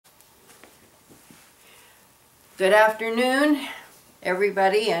Good afternoon,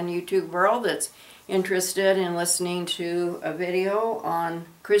 everybody in YouTube world that's interested in listening to a video on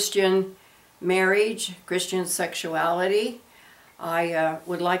Christian marriage, Christian sexuality. I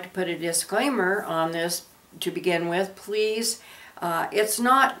would like to put a disclaimer on this to begin with. Please, it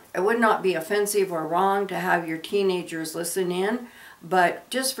would not be offensive or wrong to have your teenagers listen in, but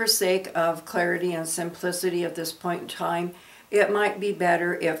just for sake of clarity and simplicity at this point in time, it might be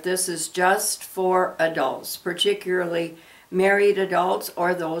better if this is just for adults, particularly married adults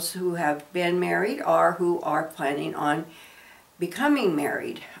or those who have been married or who are planning on becoming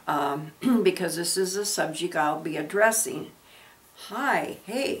married, because this is a subject I'll be addressing.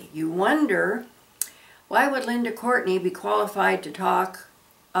 Hey, you wonder, why would Linda Courtney be qualified to talk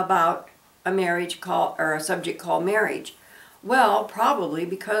about a subject called marriage? Well, probably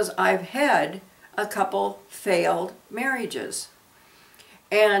because I've had a couple failed marriages.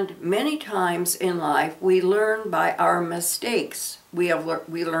 And many times in life we learn by our mistakes. We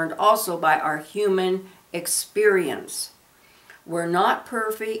learned also by our human experience. We're not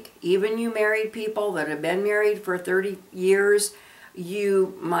perfect. Even you married people that have been married for 30 years,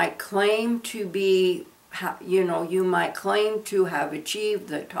 you might claim to be, you might claim to have achieved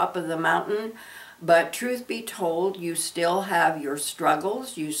the top of the mountain, but truth be told, you still have your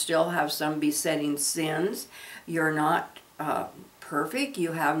struggles. You still have some besetting sins. You're not perfect.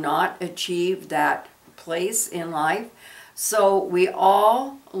 You have not achieved that place in life. So we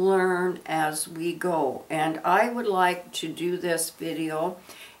all learn as we go. And I would like to do this video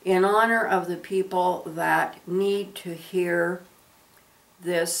in honor of the people that need to hear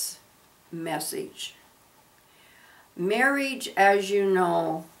this message. Marriage, as you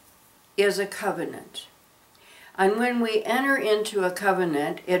know, is a covenant. And when we enter into a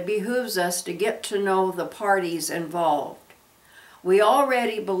covenant, it behooves us to get to know the parties involved. We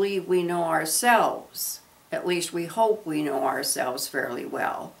already believe we know ourselves. At least we hope we know ourselves fairly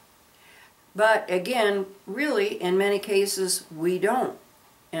well. But again, really, in many cases, we don't.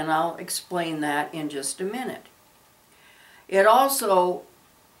 And I'll explain that in just a minute. It also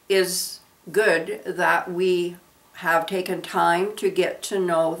is good that we have taken time to get to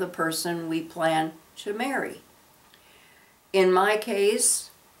know the person we plan to marry. In my case,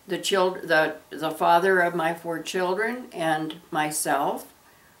 the father of my 4 children and myself,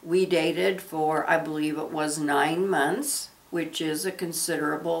 we dated for, I believe it was 9 months, which is a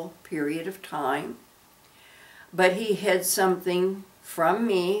considerable period of time. But he hid something from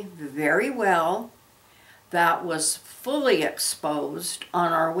me very well that was fully exposed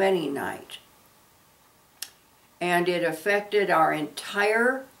on our wedding night. And it affected our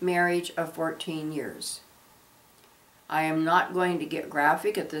entire marriage of 14 years. I am not going to get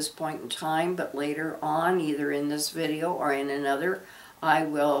graphic at this point in time, but later on, either in this video or in another, I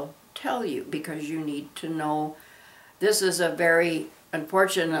will tell you, because you need to know. This is a very,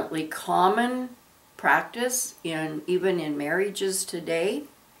 unfortunately, common practice even in marriages today,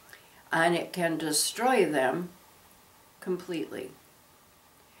 and it can destroy them completely.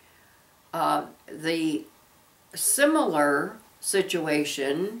 The similar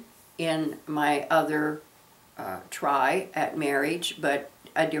situation in my other try at marriage, but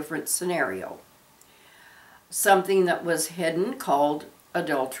a different scenario. Something that was hidden called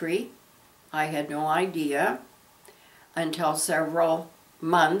adultery. I had no idea until several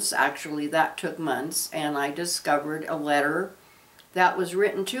months, actually that took months, and I discovered a letter that was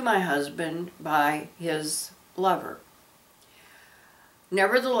written to my husband by his lover.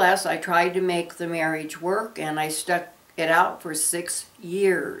 Nevertheless, I tried to make the marriage work, and I stuck it out for 6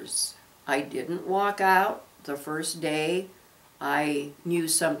 years. I didn't walk out the first day I knew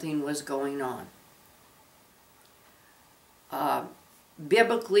something was going on.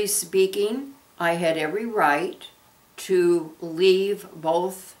 Biblically speaking, I had every right to leave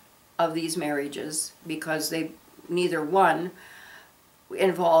both of these marriages because neither one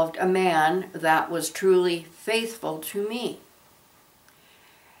involved a man that was truly faithful to me.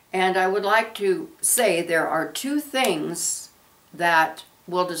 And I would like to say there are 2 things that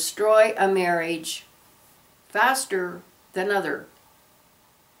will destroy a marriage faster than other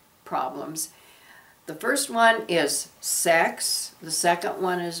problems. The first one is sex. The second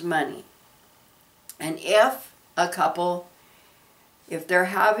one is money. And if a couple, if they're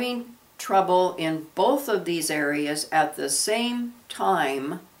having trouble in both of these areas at the same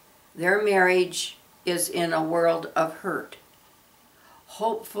time, their marriage is in a world of hurt.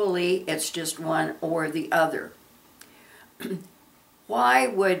 Hopefully, it's just one or the other. Why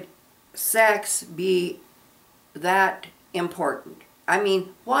would sex be that important? I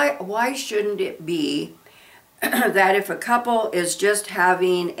mean, why shouldn't it be that if a couple is just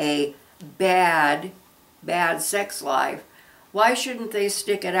having a bad bad sex life, why shouldn't they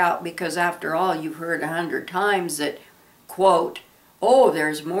stick it out? Because after all, you've heard 100 times that, quote, oh,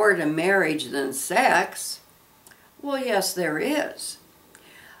 there's more to marriage than sex. Well, yes, there is.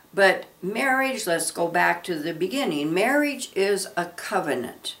 But marriage, let's go back to the beginning. Marriage is a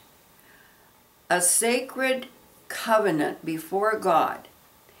covenant, a sacred covenant before God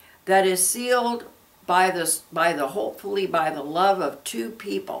that is sealed hopefully by the love of two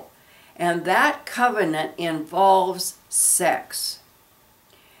people. And that covenant involves sex.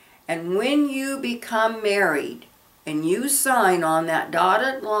 And when you become married and you sign on that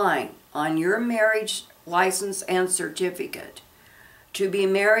dotted line on your marriage license and certificate to be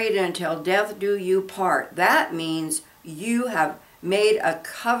married until death do you part, that means you have made a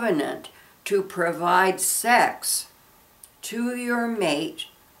covenant to provide sex to your mate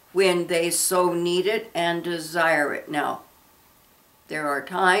when they so need it and desire it. Now, there are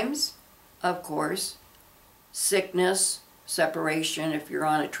times, of course, sickness, separation, if you're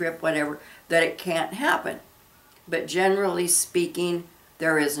on a trip, whatever, that it can't happen. But generally speaking,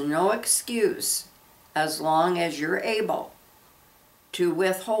 there is no excuse as long as you're able to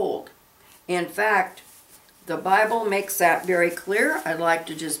withhold. In fact, the Bible makes that very clear. I'd like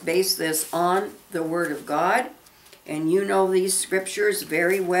to just base this on the Word of God. And you know these scriptures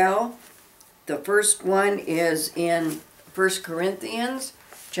very well. The first one is in 1 Corinthians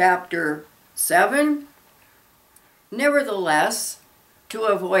chapter 7. Nevertheless, to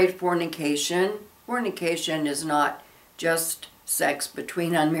avoid fornication, fornication is not just sex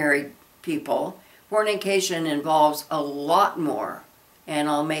between unmarried people. Fornication involves a lot more, and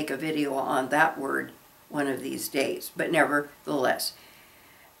I'll make a video on that word one of these days. But nevertheless,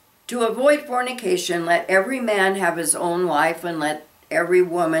 to avoid fornication, let every man have his own wife, and let every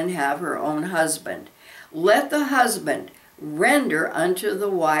woman have her own husband. Let the husband render unto the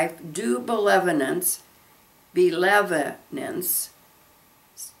wife due benevolence,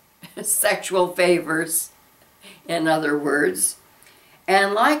 sexual favors, in other words,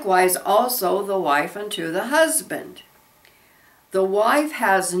 and likewise also the wife unto the husband. The wife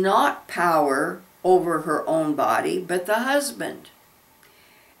has not power over her own body, but the husband.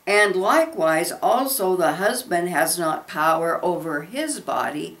 And likewise also the husband has not power over his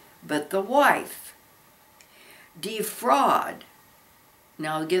body, but the wife. Defraud.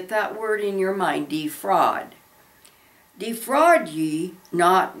 Now get that word in your mind, defraud. Defraud ye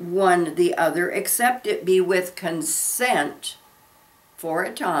not one the other, except it be with consent for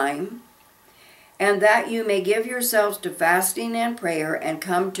a time, and that you may give yourselves to fasting and prayer, and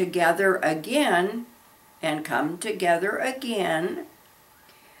come together again,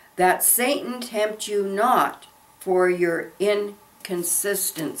 that Satan tempt you not for your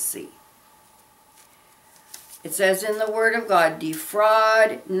inconsistency. It says in the Word of God,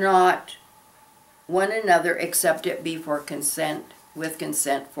 defraud not one another, except it be for consent, with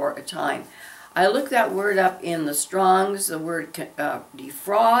consent for a time. I looked that word up in the Strong's, the word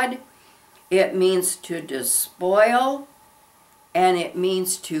defraud. It means to despoil, and it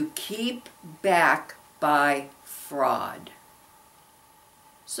means to keep back by fraud.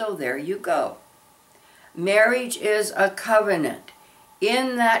 So there you go. Marriage is a covenant.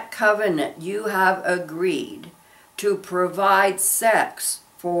 In that covenant, you have agreed to provide sex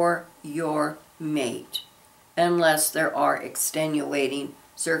for your mate, unless there are extenuating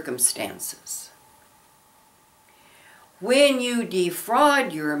circumstances. When you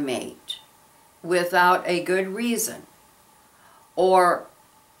defraud your mate without a good reason, or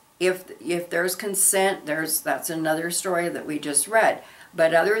if there's consent, that's another story that we just read.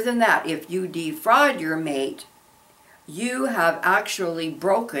 But other than that, if you defraud your mate, you have actually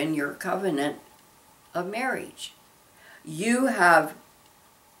broken your covenant of marriage. You have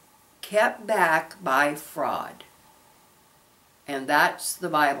kept back by fraud. And that's the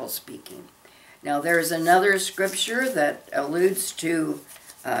Bible speaking. Now there's another scripture that alludes to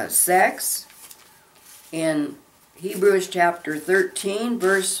sex in Hebrews chapter 13,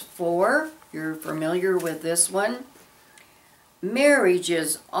 verse 4. You're familiar with this one. Marriage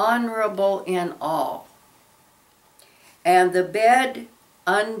is honorable in all, and the bed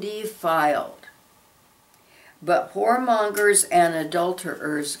undefiled. But whoremongers and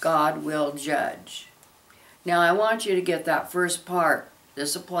adulterers God will judge. Now I want you to get that first part.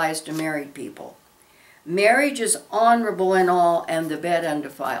 This applies to married people. Marriage is honorable in all, and the bed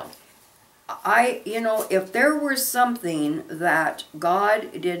undefiled. If there were something that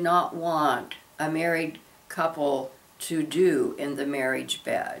God did not want a married couple to do in the marriage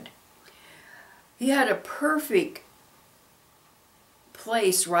bed, He had a perfect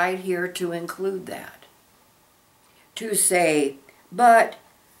place right here to include that. To say, but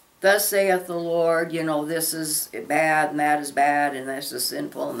thus saith the Lord, you know, this is bad and that is bad and this is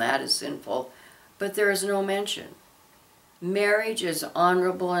sinful and that is sinful. But there is no mention. Marriage is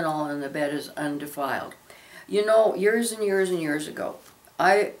honorable and all, and the bed is undefiled. You know, years and years and years ago,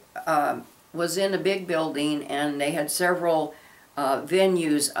 I was in a big building, and they had several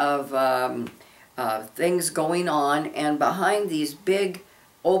venues of things going on, and behind these big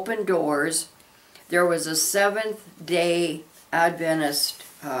open doors, there was a Seventh-day Adventist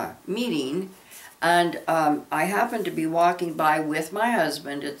meeting, and I happened to be walking by with my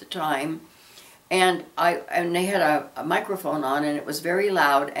husband at the time, and they had a microphone on, and it was very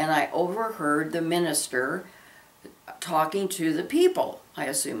loud, and I overheard the minister talking to the people. I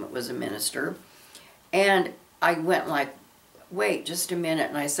assume it was a minister, and I went like, wait just a minute,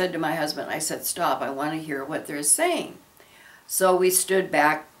 and I said to my husband, I said, stop, I want to hear what they're saying. So we stood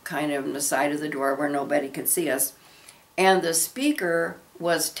back kind of on the side of the door where nobody could see us, and the speaker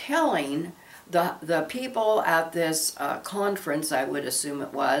was telling the people at this conference, I would assume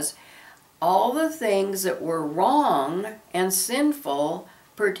it was, all the things that were wrong and sinful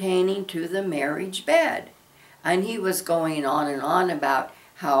pertaining to the marriage bed. And he was going on and on about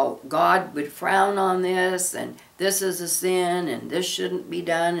how God would frown on this, and this is a sin, and this shouldn't be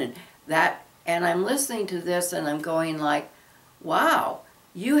done, and that. And I'm listening to this, and I'm going like, wow,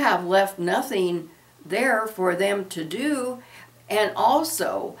 you have left nothing there for them to do. And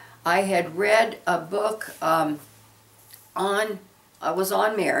also, I had read a book it was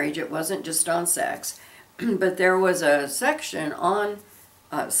on marriage. It wasn't just on sex, but there was a section on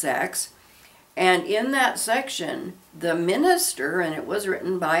sex. And in that section, the minister, and it was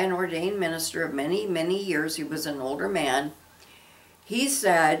written by an ordained minister of many, many years, he was an older man, he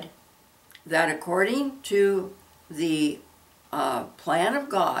said that according to the plan of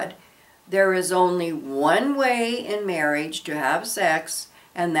God, there is only one way in marriage to have sex,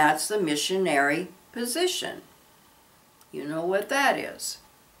 and that's the missionary position. You know what that is.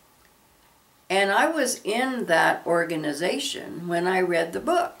 And I was in that organization when I read the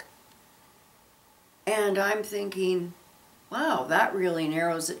book. And I'm thinking, wow, that really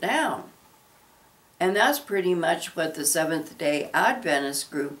narrows it down. And that's pretty much what the Seventh-day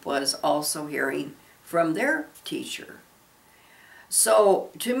Adventist group was also hearing from their teacher.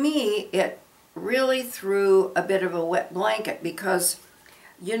 So to me, it really threw a bit of a wet blanket because,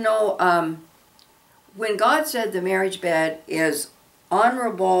 you know, when God said the marriage bed is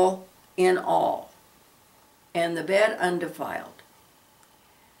honorable in all, and the bed undefiled,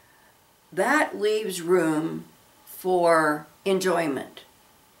 that leaves room for enjoyment,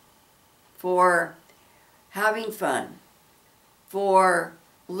 for having fun, for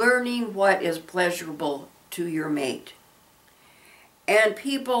learning what is pleasurable to your mate. And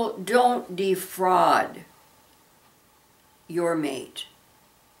people don't defraud your mate.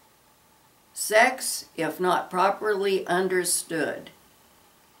 Sex, if not properly understood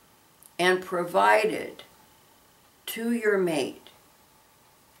and provided to your mate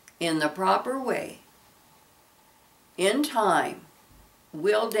in the proper way, in time,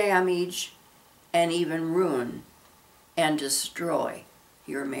 will damage and even ruin and destroy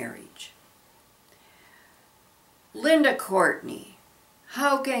your marriage. Linda Courtney,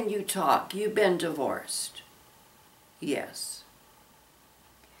 how can you talk? You've been divorced. Yes.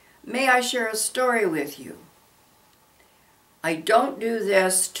 May I share a story with you? I don't do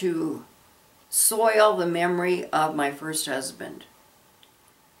this to soil the memory of my first husband.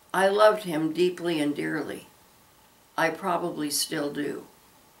 I loved him deeply and dearly. I probably still do.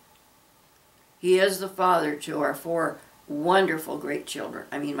 He is the father to our 4 wonderful great children.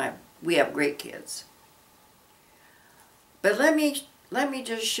 I mean, we have great kids. But let me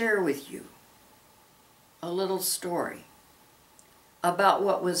just share with you a little story about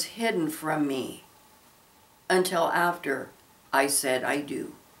what was hidden from me until after I said I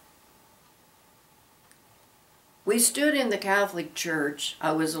do. We stood in the Catholic Church.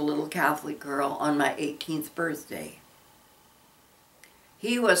 I was a little Catholic girl on my 18th birthday.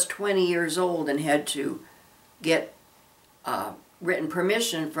 He was 20 years old and had to get written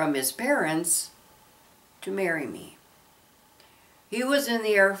permission from his parents to marry me. He was in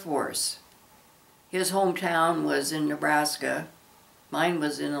the Air Force. His hometown was in Nebraska. Mine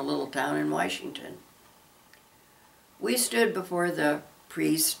was in a little town in Washington. We stood before the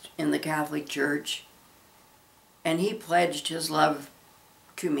priest in the Catholic Church, and he pledged his love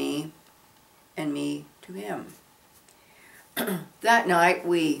to me and me to him. That night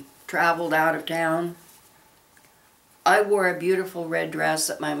we traveled out of town. I wore a beautiful red dress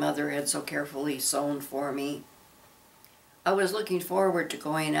that my mother had so carefully sewn for me. I was looking forward to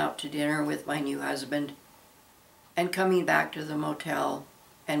going out to dinner with my new husband and coming back to the motel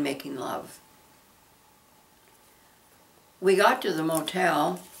and making love. We got to the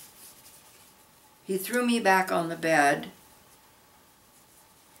motel. He threw me back on the bed,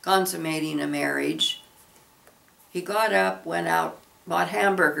 consummating a marriage. He got up, went out, bought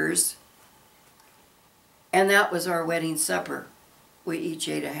hamburgers, and that was our wedding supper. We each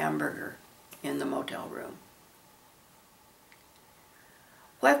ate a hamburger in the motel room.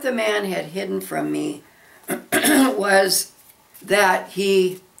 What the man had hidden from me was that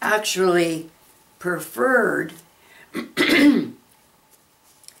he actually preferred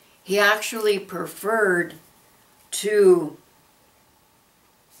to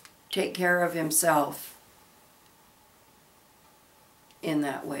take care of himself in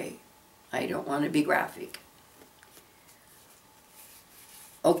that way. I don't want to be graphic.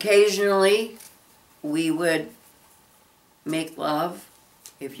 Occasionally, we would make love,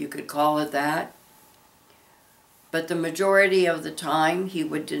 if you could call it that. But the majority of the time, he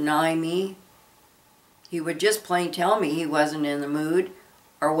would deny me. He would just plain tell me he wasn't in the mood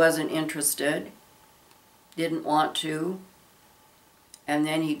or wasn't interested, didn't want to. And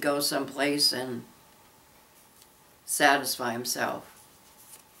then he'd go someplace and satisfy himself.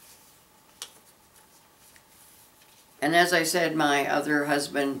 And as I said, my other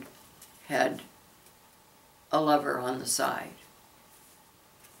husband had a lover on the side.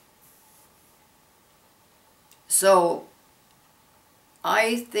 So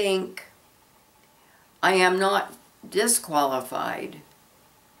I think I am not disqualified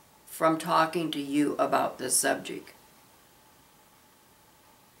from talking to you about this subject.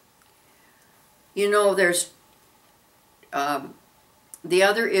 You know, there's the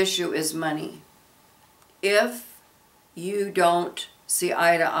other issue is money. If you don't see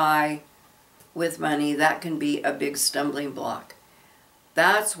eye to eye with money, that can be a big stumbling block.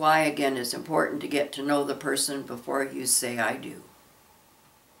 That's why, again, it's important to get to know the person before you say I do.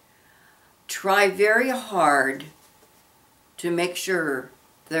 Try very hard to make sure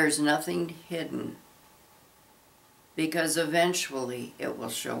there's nothing hidden, because eventually it will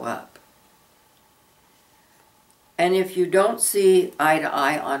show up. And if you don't see eye to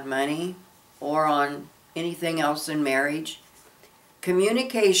eye on money or on anything else in marriage,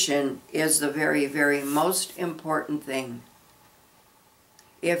 communication is the very, very most important thing.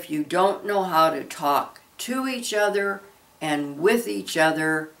 If you don't know how to talk to each other and with each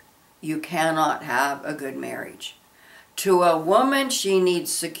other, you cannot have a good marriage. To a woman, she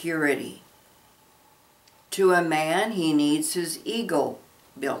needs security. To a man, he needs his ego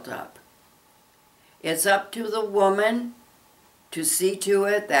built up. It's up to the woman to see to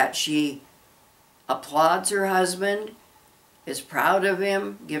it that she applauds her husband, is proud of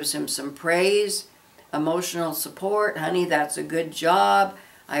him, gives him some praise, emotional support. Honey, that's a good job.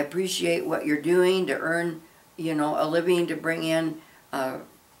 I appreciate what you're doing to earn, you know, a living to bring in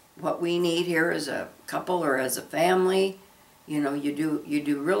what we need here as a couple or as a family. You know, you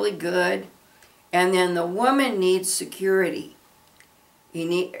do really good. And then the woman needs security.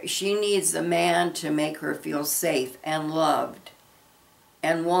 She needs the man to make her feel safe and loved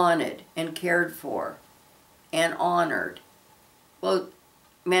and wanted and cared for and honored. Well,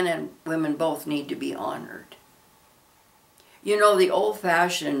 men and women both need to be honored. You know, the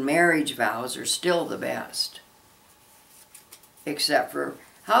old-fashioned marriage vows are still the best. Except for,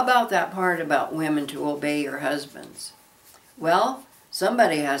 how about that part about women to obey your husbands? Well,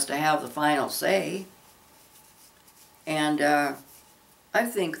 somebody has to have the final say. And I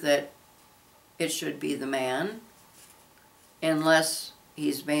think that it should be the man, unless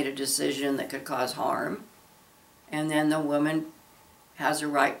he's made a decision that could cause harm. And then the woman has a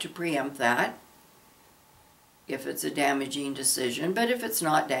right to preempt that if it's a damaging decision. But if it's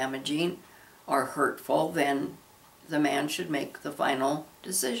not damaging or hurtful, then the man should make the final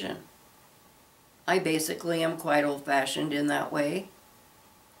decision. I basically am quite old-fashioned in that way,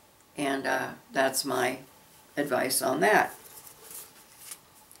 and that's my advice on that.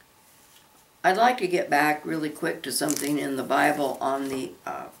 I'd like to get back really quick to something in the Bible on the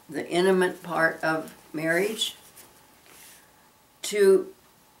intimate part of marriage. To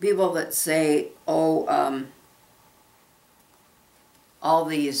people that say, oh, all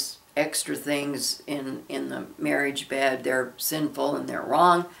these extra things in the marriage bed, they're sinful and they're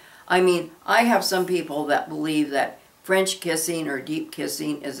wrong. I mean, I have some people that believe that French kissing or deep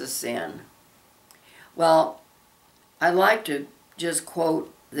kissing is a sin. Well, I like to just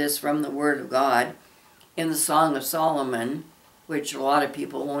quote this from the Word of God in the Song of Solomon, which a lot of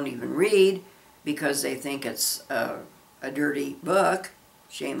people won't even read because they think it's a dirty book.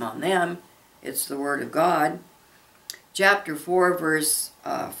 Shame on them. It's the Word of God. Chapter 4, verse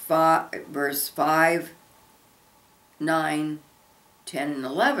 5, 9, 10 and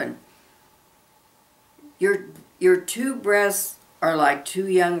 11. Your two breasts are like two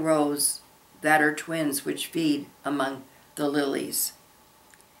young roes that are twins which feed among the lilies.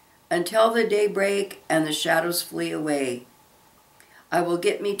 Until the day break and the shadows flee away, I will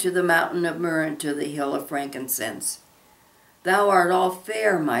get me to the mountain of myrrh and to the hill of frankincense. Thou art all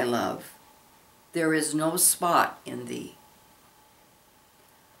fair, my love. There is no spot in thee.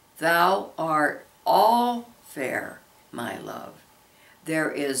 Thou art all fair, my love. There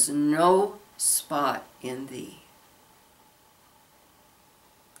is no spot in thee.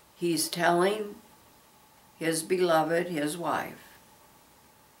 He's telling his beloved, his wife,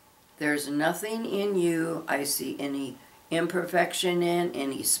 there's nothing in you I see any imperfection in,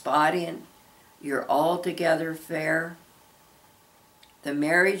 any spot in. You're altogether fair. The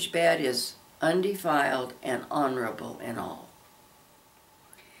marriage bed is undefiled and honorable in all.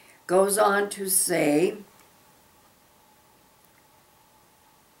 Goes on to say,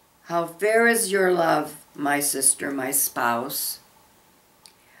 how fair is your love, my sister, my spouse.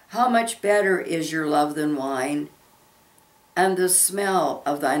 How much better is your love than wine, and the smell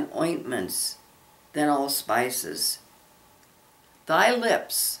of thine ointments than all spices. Thy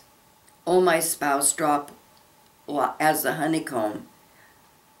lips, O my spouse, drop as the honeycomb.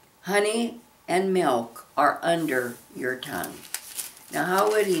 Honey and milk are under your tongue. Now, how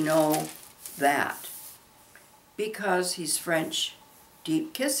would he know that? Because he's French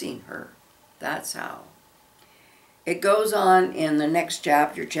deep kissing her. That's how. It goes on in the next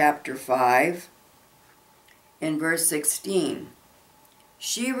chapter, chapter 5, in verse 16.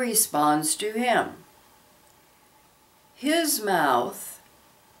 She responds to him. His mouth,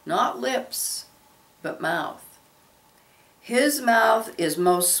 not lips, but mouth. His mouth is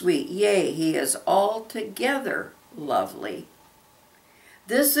most sweet, yea, he is altogether lovely.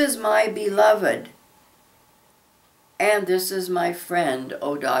 This is my beloved, and this is my friend,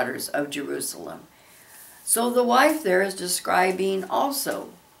 O daughters of Jerusalem. So the wife there is describing also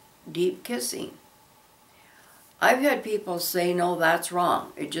deep kissing. I've had people say, no, that's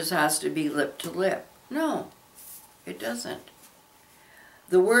wrong. It just has to be lip to lip. No, it doesn't.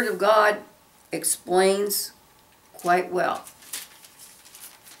 The Word of God explains quite well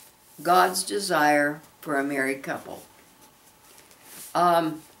God's desire for a married couple.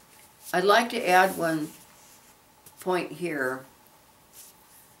 I'd like to add one point here.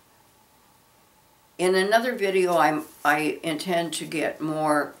 In another video, I intend to get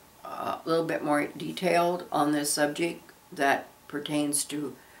more, a little bit more detailed on this subject that pertains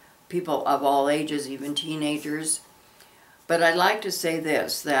to people of all ages, even teenagers. But I'd like to say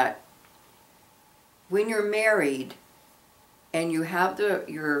this, that when you're married and you have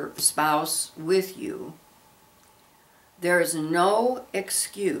your spouse with you, there is no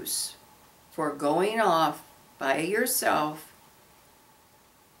excuse for going off by yourself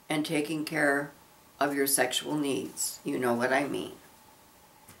and taking care of your sexual needs. You know what I mean.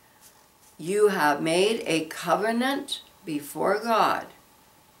 You have made a covenant before God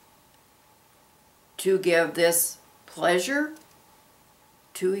to give this pleasure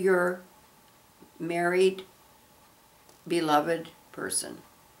to your married, beloved person,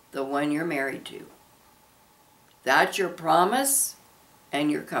 the one you're married to. That's your promise and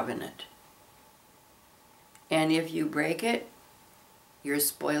your covenant. And if you break it, you're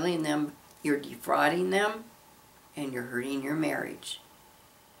spoiling them, you're defrauding them, and you're hurting your marriage.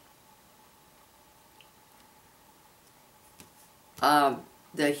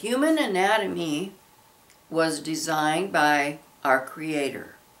 The human anatomy was designed by our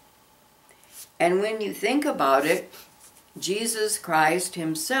Creator. And when you think about it, Jesus Christ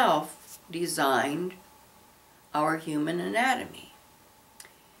himself designed our human anatomy.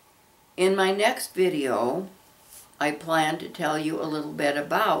 In my next video, I plan to tell you a little bit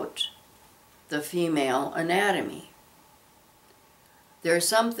about the female anatomy. There's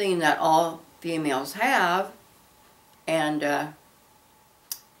something that all females have, and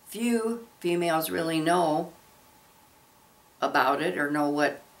few females really know about it or know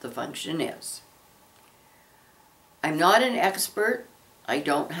what the function is. I'm not an expert. I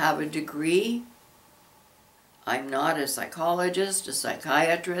don't have a degree. I'm not a psychologist, a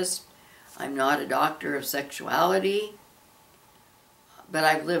psychiatrist. I'm not a doctor of sexuality. But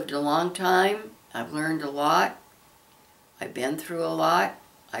I've lived a long time. I've learned a lot. I've been through a lot.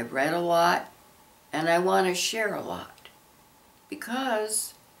 I've read a lot. And I want to share a lot.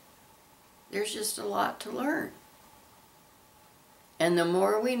 Because there's just a lot to learn. And the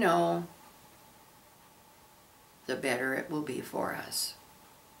more we know, the better it will be for us.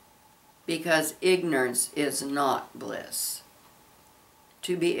 Because ignorance is not bliss.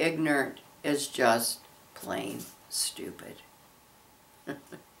 To be ignorant is just plain stupid.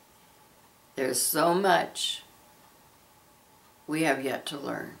 There's so much we have yet to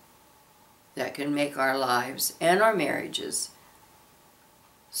learn that can make our lives and our marriages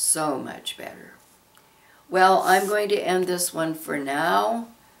so much better. Well, I'm going to end this one for now.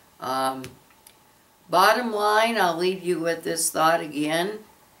 Bottom line, I'll leave you with this thought again.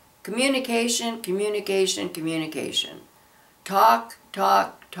 Communication, communication, communication. Talk,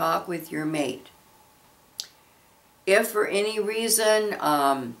 talk, talk with your mate. If for any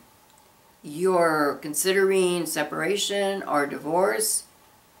reason you're considering separation or divorce,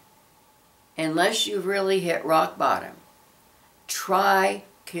 unless you've really hit rock bottom, try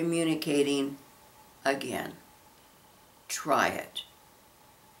communicating again. Try it.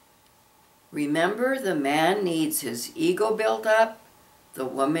 Remember, the man needs his ego built up, the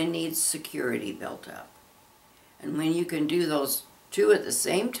woman needs security built up. And when you can do those two at the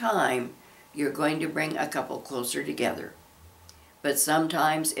same time, you're going to bring a couple closer together. But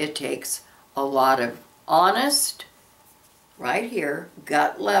sometimes it takes a lot of honest, right here,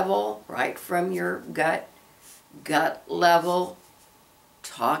 gut level, right from your gut level,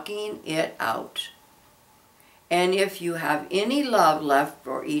 talking it out. And if you have any love left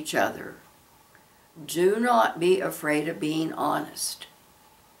for each other, do not be afraid of being honest.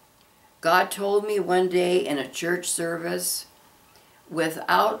 God told me one day in a church service,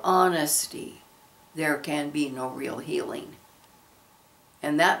 without honesty, there can be no real healing.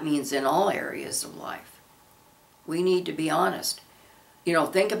 And that means in all areas of life. We need to be honest. You know,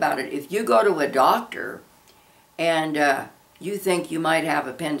 think about it. If you go to a doctor and you think you might have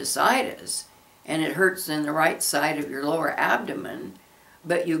appendicitis and it hurts in the right side of your lower abdomen,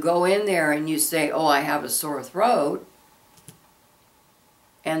 but you go in there and you say, oh, I have a sore throat,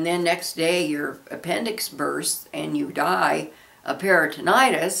 and then next day your appendix bursts and you die of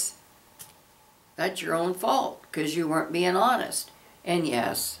peritonitis, that's your own fault because you weren't being honest. And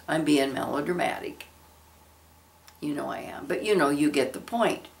yes, I'm being melodramatic. You know I am. But you know, you get the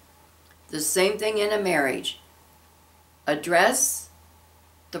point. The same thing in a marriage. Address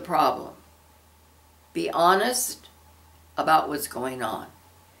the problem. Be honest about what's going on.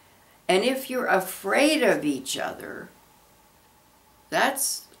 And if you're afraid of each other,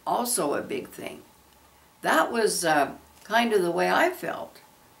 that's also a big thing. That was kind of the way I felt.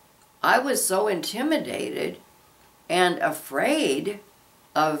 I was so intimidated and afraid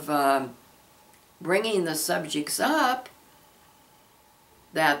of bringing the subjects up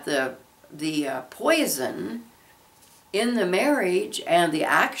that the poison in the marriage and the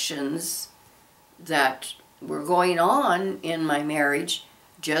actions that were going on in my marriage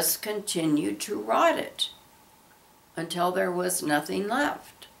just continued to rot it until there was nothing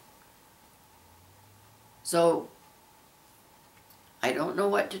left. So I don't know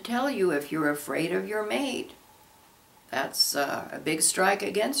what to tell you if you're afraid of your mate. That's a big strike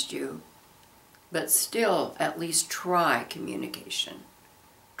against you. But still, at least try communication.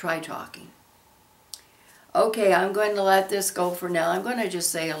 Try talking. Okay, I'm going to let this go for now. I'm going to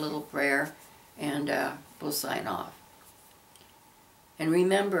just say a little prayer and we'll sign off. And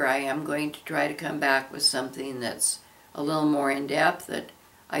remember, I am going to try to come back with something that's a little more in depth that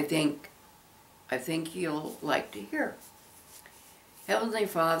I think you'll like to hear. Heavenly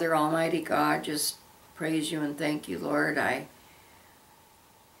Father, Almighty God, just praise you and thank you, Lord.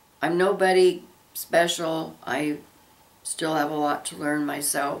 I'm nobody special. I still have a lot to learn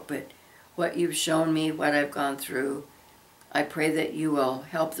myself, but what you've shown me, what I've gone through, I pray that you will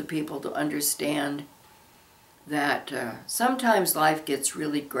help the people to understand that sometimes life gets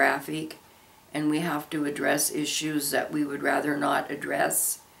really graphic and we have to address issues that we would rather not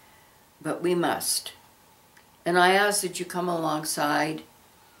address, but we must. And I ask that you come alongside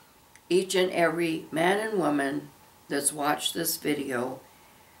each and every man and woman that's watched this video,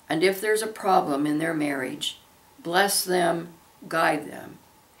 and if there's a problem in their marriage, bless them, guide them,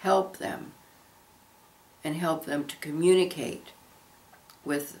 help them, and help them to communicate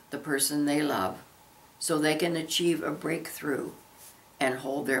with the person they love so they can achieve a breakthrough and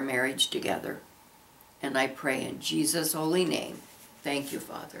hold their marriage together. And I pray in Jesus' holy name. Thank you,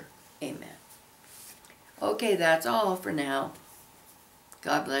 Father. Amen. Okay, that's all for now.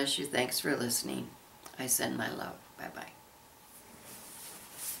 God bless you. Thanks for listening. I send my love. Bye-bye.